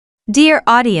Dear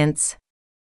audience,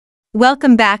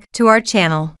 welcome back to our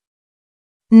channel.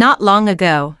 Not long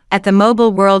ago, at the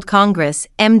Mobile World Congress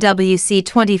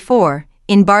MWC24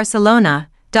 in Barcelona,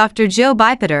 Dr. Zhou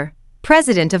Bipeter,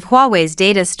 president of Huawei's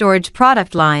data storage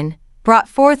product line, brought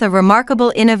forth a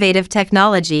remarkable innovative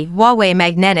technology, Huawei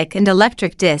magnetic and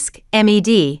electric disk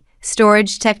 (MED)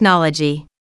 storage technology.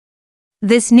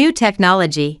 This new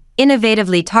technology,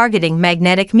 innovatively targeting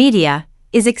magnetic media,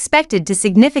 is expected to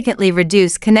significantly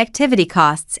reduce connectivity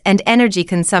costs and energy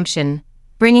consumption,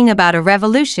 bringing about a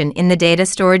revolution in the data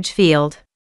storage field.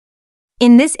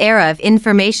 In this era of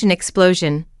information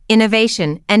explosion,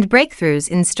 innovation and breakthroughs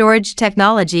in storage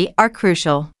technology are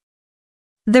crucial.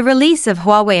 The release of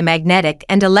Huawei magnetic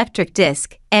and electric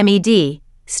disk (MED)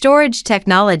 storage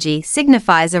technology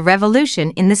signifies a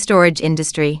revolution in the storage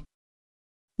industry.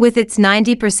 With its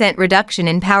 90% reduction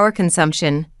in power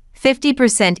consumption,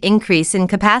 50% increase in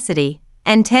capacity,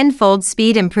 and 10-fold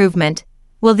speed improvement,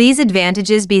 will these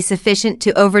advantages be sufficient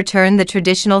to overturn the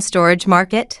traditional storage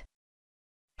market?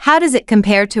 How does it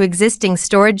compare to existing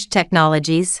storage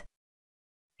technologies?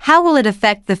 How will it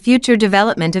affect the future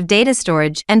development of data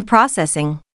storage and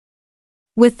processing?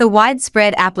 With the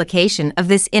widespread application of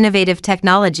this innovative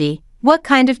technology, what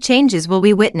kind of changes will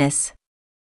we witness?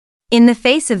 In the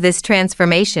face of this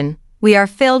transformation, we are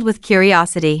filled with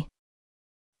curiosity.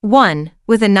 1.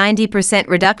 With a 90%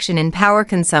 reduction in power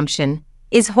consumption,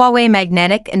 is Huawei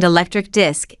magnetic and electric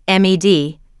disk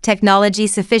 (MED) technology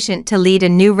sufficient to lead a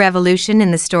new revolution in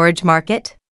the storage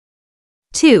market?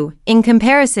 2. In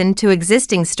comparison to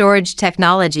existing storage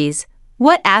technologies,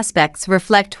 what aspects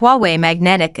reflect Huawei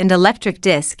magnetic and electric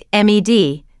disk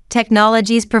 (MED)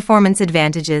 technology's performance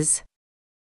advantages?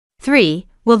 3.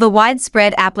 Will the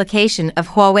widespread application of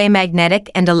Huawei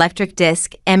magnetic and electric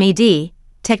disk (MED)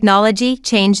 technology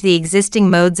change the existing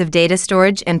modes of data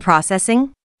storage and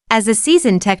processing? As a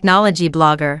seasoned technology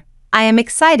blogger, I am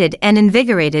excited and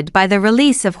invigorated by the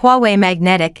release of Huawei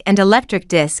magnetic and electric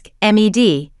disk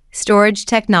 (MED) storage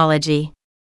technology.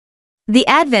 The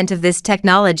advent of this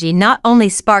technology not only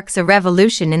sparks a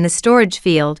revolution in the storage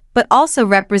field but also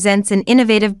represents an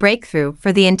innovative breakthrough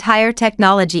for the entire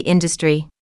technology industry.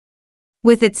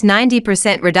 With its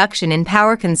 90% reduction in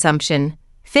power consumption,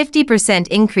 50%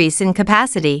 increase in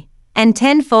capacity, and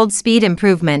 10-fold speed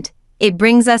improvement, it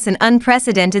brings us an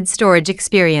unprecedented storage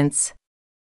experience.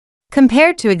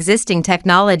 Compared to existing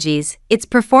technologies, its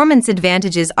performance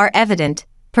advantages are evident,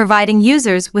 providing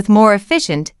users with more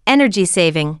efficient,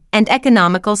 energy-saving, and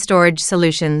economical storage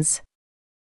solutions.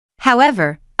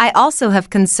 However, I also have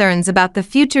concerns about the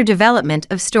future development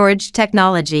of storage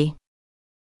technology.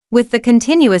 With the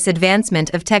continuous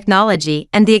advancement of technology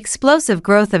and the explosive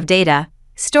growth of data,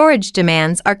 storage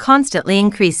demands are constantly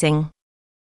increasing.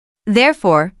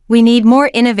 Therefore, we need more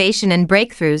innovation and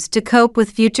breakthroughs to cope with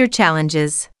future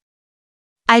challenges.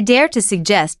 I dare to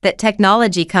suggest that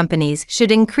technology companies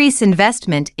should increase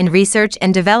investment in research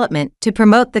and development to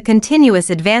promote the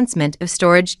continuous advancement of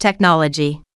storage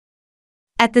technology.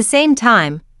 At the same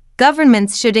time,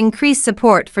 governments should increase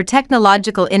support for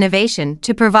technological innovation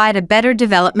to provide a better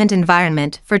development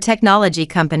environment for technology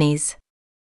companies.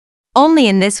 Only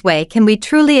in this way can we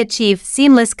truly achieve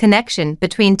seamless connection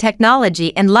between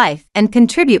technology and life and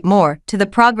contribute more to the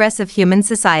progress of human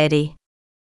society.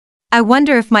 I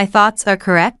wonder if my thoughts are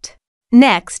correct?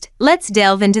 Next, let's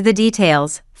delve into the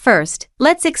details. First,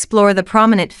 let's explore the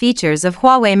prominent features of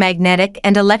Huawei magnetic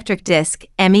and electric disk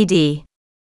 (MED).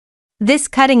 This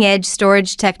cutting-edge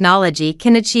storage technology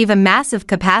can achieve a massive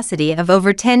capacity of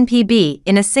over 10 PB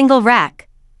in a single rack,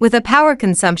 with a power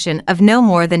consumption of no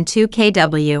more than 2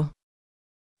 kW.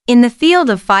 In the field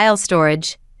of file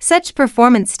storage, such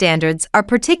performance standards are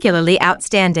particularly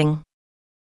outstanding.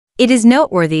 It is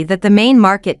noteworthy that the main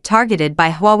market targeted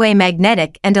by Huawei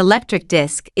magnetic and electric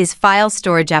disk is file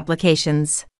storage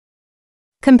applications.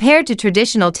 Compared to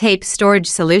traditional tape storage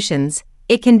solutions,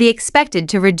 it can be expected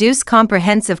to reduce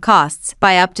comprehensive costs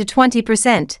by up to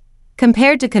 20%.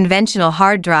 Compared to conventional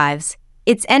hard drives,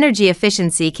 its energy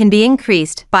efficiency can be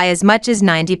increased by as much as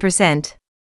 90%.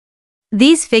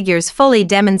 These figures fully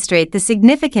demonstrate the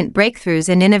significant breakthroughs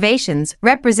and innovations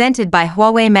represented by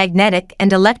Huawei magnetic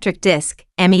and electric disk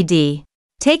 (MED).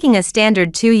 Taking a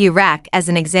standard 2U rack as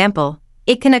an example,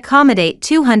 it can accommodate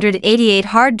 288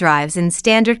 hard drives in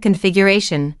standard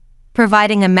configuration,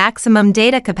 providing a maximum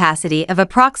data capacity of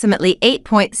approximately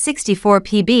 8.64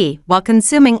 PB while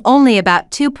consuming only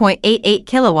about 2.88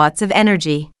 kilowatts of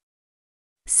energy.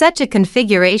 Such a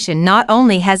configuration not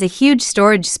only has a huge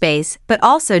storage space but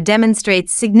also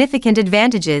demonstrates significant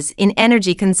advantages in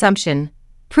energy consumption,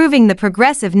 proving the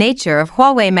progressive nature of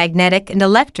Huawei magnetic and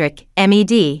electric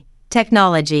 (MED)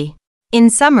 technology. In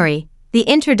summary, the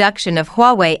introduction of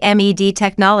Huawei MED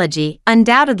technology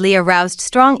undoubtedly aroused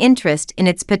strong interest in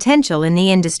its potential in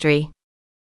the industry.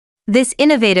 This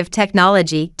innovative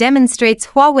technology demonstrates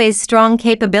Huawei's strong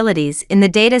capabilities in the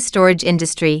data storage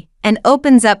industry and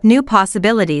opens up new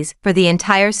possibilities for the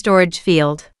entire storage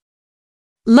field.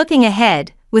 Looking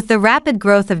ahead, with the rapid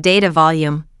growth of data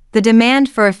volume, the demand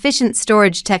for efficient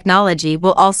storage technology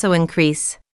will also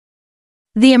increase.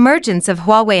 The emergence of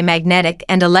Huawei magnetic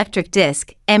and electric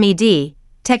disk (MED)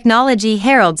 technology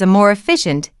heralds a more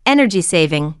efficient,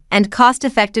 energy-saving, and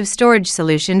cost-effective storage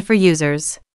solution for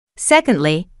users.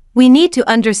 Secondly, we need to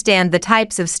understand the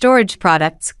types of storage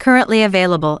products currently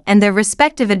available and their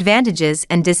respective advantages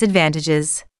and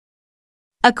disadvantages.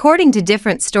 According to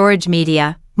different storage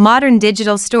media, modern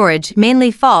digital storage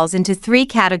mainly falls into three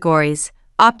categories: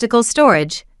 optical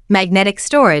storage, magnetic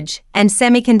storage, and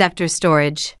semiconductor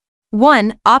storage.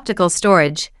 1. Optical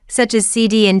storage, such as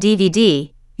CD and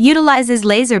DVD, utilizes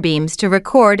laser beams to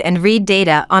record and read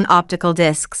data on optical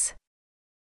discs.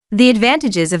 The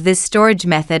advantages of this storage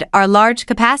method are large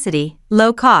capacity,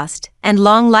 low cost, and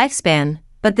long lifespan,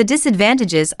 but the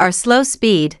disadvantages are slow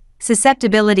speed,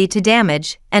 susceptibility to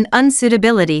damage, and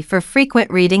unsuitability for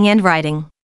frequent reading and writing.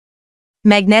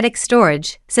 Magnetic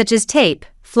storage, such as tape,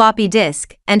 floppy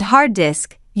disk, and hard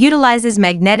disk, utilizes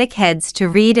magnetic heads to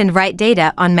read and write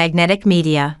data on magnetic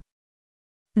media.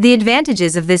 The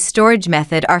advantages of this storage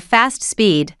method are fast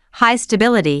speed, high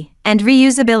stability, and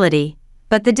reusability,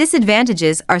 but the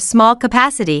disadvantages are small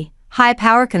capacity, high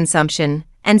power consumption,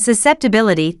 and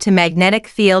susceptibility to magnetic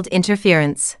field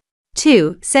interference.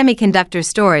 2. Semiconductor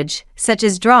storage, such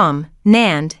as DRAM,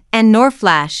 NAND, and NOR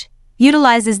flash,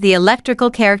 utilizes the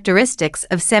electrical characteristics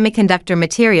of semiconductor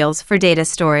materials for data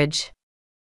storage.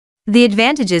 The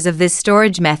advantages of this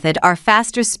storage method are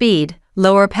faster speed,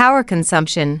 lower power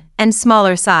consumption, and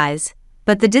smaller size,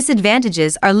 but the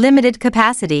disadvantages are limited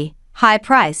capacity, high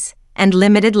price, and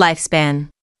limited lifespan.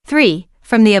 3.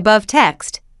 From the above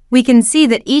text, we can see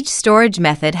that each storage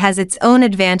method has its own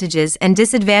advantages and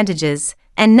disadvantages,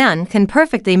 and none can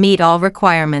perfectly meet all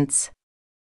requirements.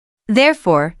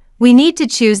 Therefore, we need to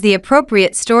choose the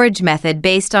appropriate storage method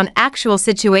based on actual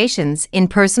situations in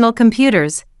personal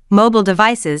computers, mobile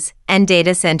devices, and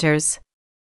data centers.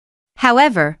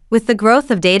 However, with the growth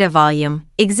of data volume,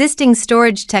 existing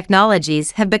storage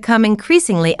technologies have become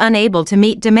increasingly unable to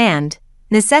meet demand,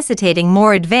 necessitating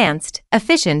more advanced,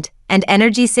 efficient, and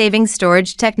energy-saving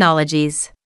storage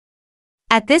technologies.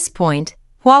 At this point,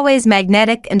 Huawei's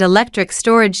magnetic and electric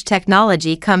storage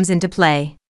technology comes into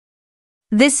play.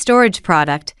 This storage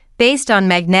product, based on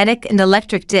magnetic and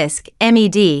electric disk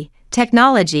 (MED)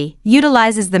 technology,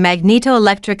 utilizes the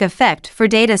magneto-electric effect for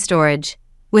data storage,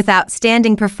 with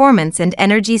outstanding performance and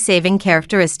energy-saving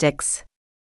characteristics.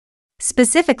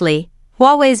 Specifically,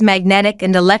 Huawei's magnetic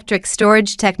and electric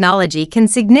storage technology can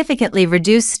significantly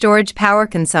reduce storage power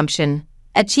consumption,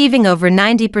 achieving over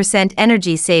 90%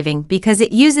 energy saving because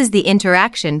it uses the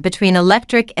interaction between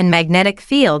electric and magnetic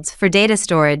fields for data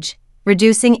storage,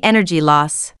 reducing energy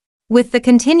loss. With the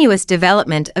continuous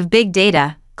development of big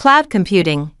data, cloud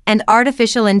computing, and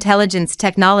artificial intelligence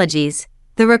technologies,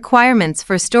 the requirements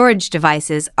for storage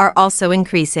devices are also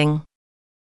increasing.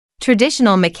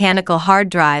 Traditional mechanical hard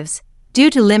drives, due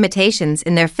to limitations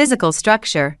in their physical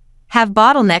structure, have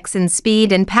bottlenecks in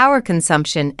speed and power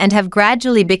consumption and have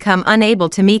gradually become unable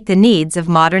to meet the needs of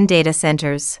modern data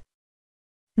centers.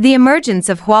 The emergence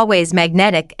of Huawei's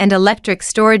magnetic and electric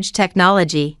storage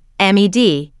technology,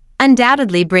 MED,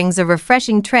 undoubtedly brings a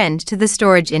refreshing trend to the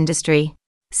storage industry.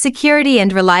 Security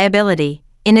and reliability,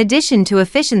 in addition to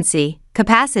efficiency,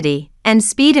 capacity, and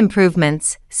speed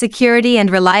improvements, security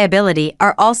and reliability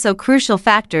are also crucial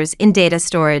factors in data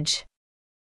storage.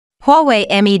 Huawei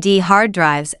MED hard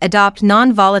drives adopt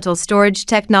non-volatile storage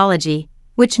technology,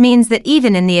 which means that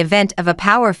even in the event of a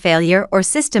power failure or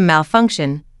system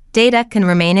malfunction, data can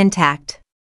remain intact.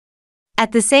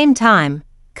 At the same time,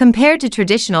 compared to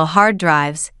traditional hard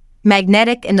drives,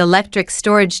 magnetic and electric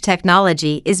storage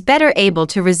technology is better able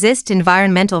to resist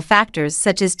environmental factors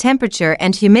such as temperature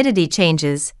and humidity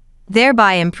changes,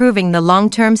 thereby improving the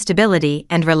long-term stability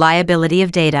and reliability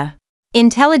of data.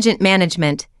 Intelligent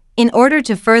management. In order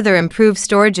to further improve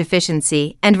storage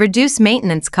efficiency and reduce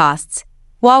maintenance costs,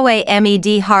 Huawei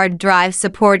MED hard drives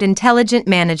support intelligent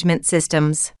management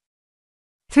systems.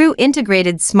 Through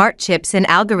integrated smart chips and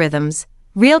algorithms,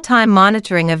 real-time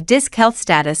monitoring of disk health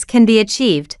status can be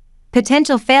achieved,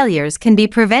 potential failures can be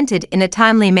prevented in a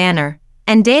timely manner,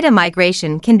 and data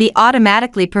migration can be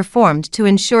automatically performed to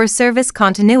ensure service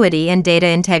continuity and data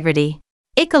integrity.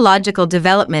 Ecological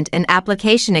development and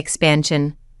application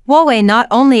expansion. Huawei not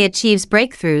only achieves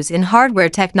breakthroughs in hardware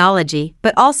technology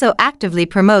but also actively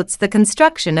promotes the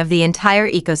construction of the entire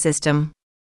ecosystem.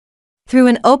 Through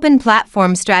an open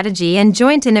platform strategy and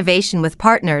joint innovation with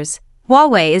partners,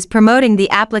 Huawei is promoting the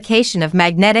application of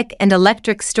magnetic and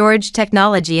electric storage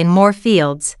technology in more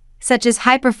fields, such as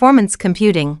high-performance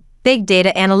computing, big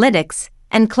data analytics,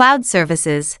 and cloud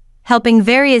services, helping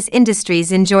various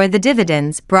industries enjoy the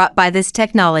dividends brought by this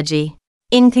technology.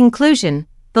 In conclusion,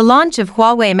 the launch of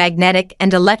Huawei magnetic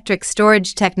and electric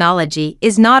storage technology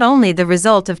is not only the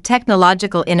result of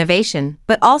technological innovation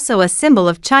but also a symbol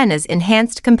of China's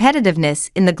enhanced competitiveness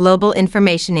in the global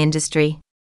information industry.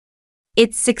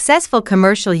 Its successful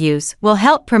commercial use will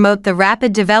help promote the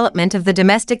rapid development of the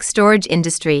domestic storage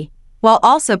industry, while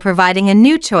also providing a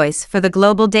new choice for the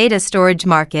global data storage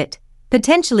market,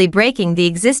 potentially breaking the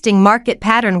existing market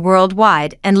pattern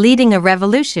worldwide and leading a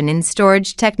revolution in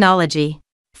storage technology.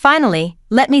 Finally,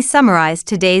 let me summarize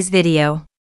today's video.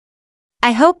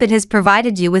 I hope it has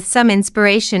provided you with some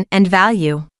inspiration and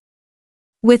value.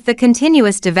 With the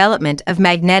continuous development of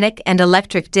magnetic and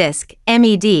electric disk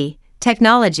 (MED)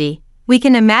 technology, we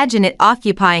can imagine it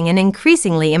occupying an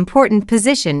increasingly important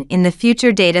position in the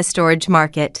future data storage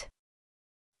market.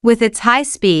 With its high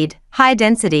speed, high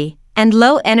density, and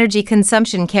low energy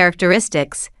consumption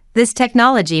characteristics, this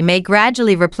technology may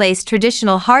gradually replace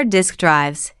traditional hard disk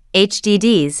drives,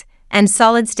 HDDs, and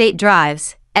solid-state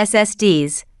drives,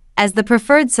 SSDs, as the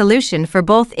preferred solution for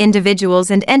both individuals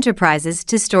and enterprises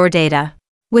to store data.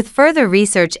 With further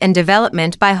research and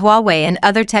development by Huawei and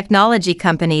other technology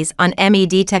companies on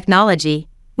MED technology,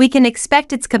 we can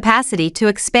expect its capacity to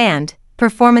expand,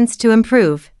 performance to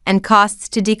improve, and costs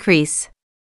to decrease.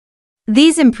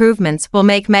 These improvements will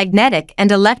make magnetic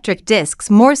and electric disks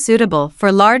more suitable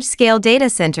for large-scale data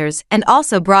centers and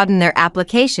also broaden their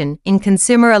application in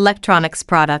consumer electronics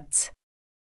products.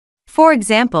 For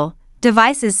example,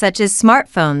 devices such as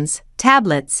smartphones,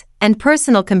 tablets, and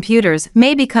personal computers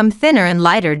may become thinner and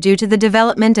lighter due to the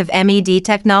development of MED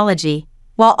technology,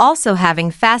 while also having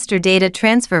faster data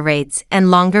transfer rates and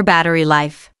longer battery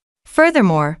life.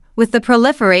 Furthermore, with the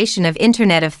proliferation of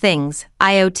Internet of Things,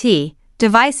 IoT,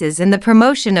 devices and the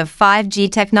promotion of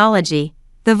 5G technology,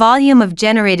 the volume of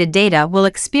generated data will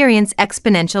experience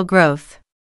exponential growth.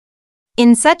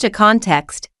 In such a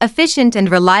context, efficient and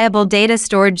reliable data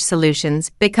storage solutions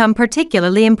become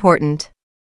particularly important.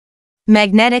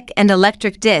 Magnetic and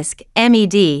electric disk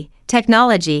 (MED)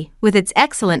 technology, with its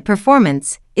excellent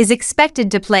performance, is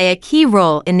expected to play a key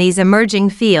role in these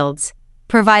emerging fields,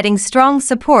 providing strong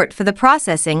support for the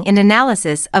processing and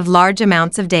analysis of large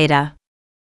amounts of data.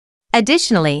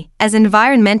 Additionally, as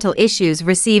environmental issues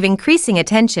receive increasing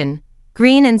attention,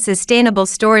 green and sustainable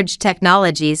storage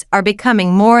technologies are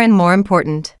becoming more and more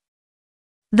important.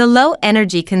 The low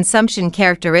energy consumption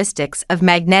characteristics of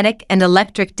magnetic and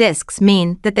electric disks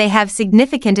mean that they have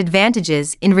significant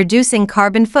advantages in reducing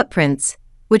carbon footprints,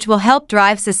 which will help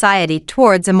drive society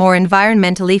towards a more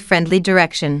environmentally friendly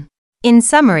direction. In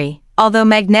summary, although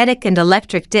magnetic and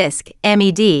electric disk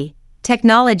 (MED)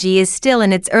 technology is still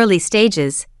in its early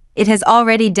stages, it has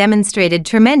already demonstrated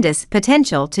tremendous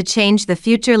potential to change the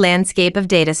future landscape of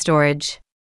data storage.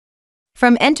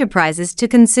 From enterprises to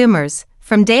consumers,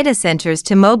 from data centers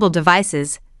to mobile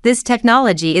devices, this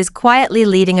technology is quietly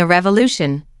leading a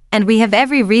revolution, and we have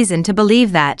every reason to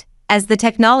believe that, as the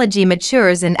technology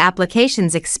matures and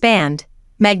applications expand,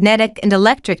 magnetic and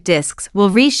electric disks will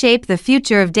reshape the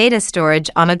future of data storage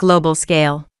on a global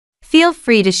scale. Feel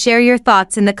free to share your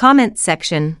thoughts in the comments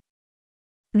section.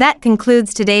 That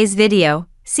concludes today's video.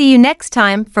 See you next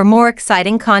time for more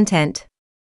exciting content.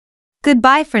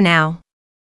 Goodbye for now.